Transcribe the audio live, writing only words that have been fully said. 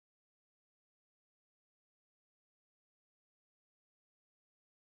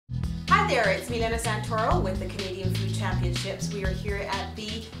there, it's Milena Santoro with the Canadian Food Championships. We are here at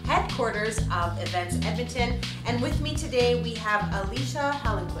the headquarters of Events Edmonton, and with me today we have Alicia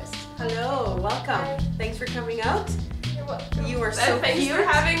Hallonquist. Hello, welcome. Hi. Thanks for coming out. You're welcome. You are so Thanks cute. for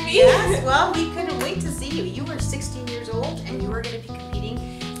having me. Yes, well, we couldn't wait to see you. You are 16 years old and you are going to be competing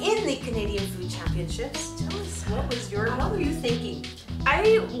in the Canadian Food Championships. Tell us, what were you thinking?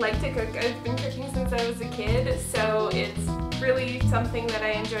 I like to cook. I've been cooking since I was a kid, so it's really something that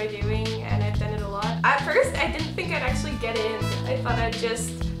I enjoy doing, and I've done it a lot. At first, I didn't think I'd actually get in. I thought I'd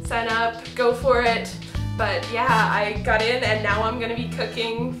just sign up, go for it. But yeah, I got in, and now I'm going to be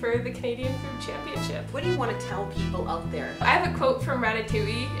cooking for the Canadian Food Championship. What do you want to tell people out there? I have a quote from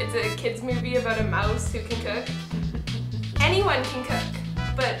Ratatouille. It's a kid's movie about a mouse who can cook. Anyone can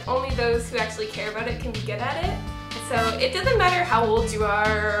cook, but only those who actually care about it can be good at it. So it doesn't matter how old you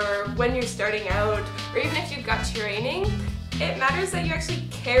are or when you're starting out, or even if you've got training, it matters that you actually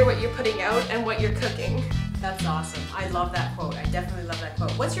care what you're putting out and what you're cooking. That's awesome. I love that quote. I definitely love that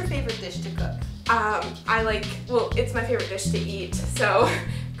quote. What's your favorite dish to cook? It's my favorite dish to eat. So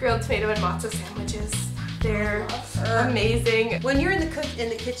grilled tomato and matzo sandwiches. They're amazing. When you're in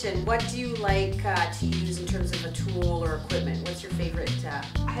the kitchen, what do you like to use in terms of a tool or equipment? What's your favorite?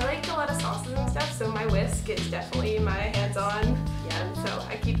 I like a lot of sauces and stuff, so my whisk is definitely my hands-on. Yeah. And so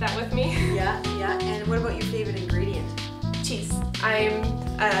I keep that with me. Yeah. And what about your favorite ingredient? Cheese. I'm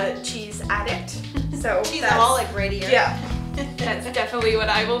a cheese addict. So Cheeseaholic right here. Yeah. That's definitely what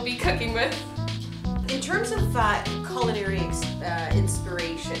I will be cooking with. In terms of culinary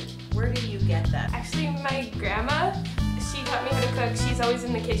inspiration, where do you get that? Actually, my grandma, she taught me how to cook. She's always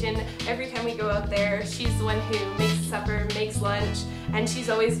in the kitchen. Every time we go out there, she's the one who makes supper, makes lunch, and she's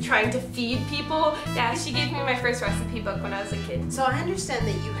always trying to feed people. Yeah, she gave me my first recipe book when I was a kid. So I understand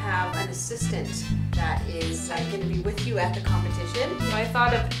that you have an assistant that is going to be with you at the competition. So I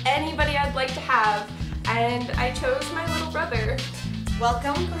thought of anybody I'd like to have, and I chose my little brother.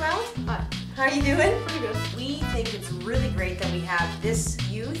 Welcome, Corral. Hi. How are you doing? Pretty good. We think it's really great that we have this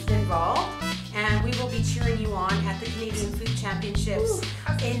youth involved, and we will be cheering you on at the Canadian Food Championships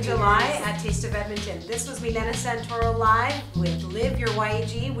in July at Taste of Edmonton. This was Milena Santoro live with Live Your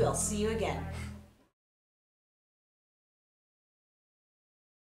YAG. We'll see you again.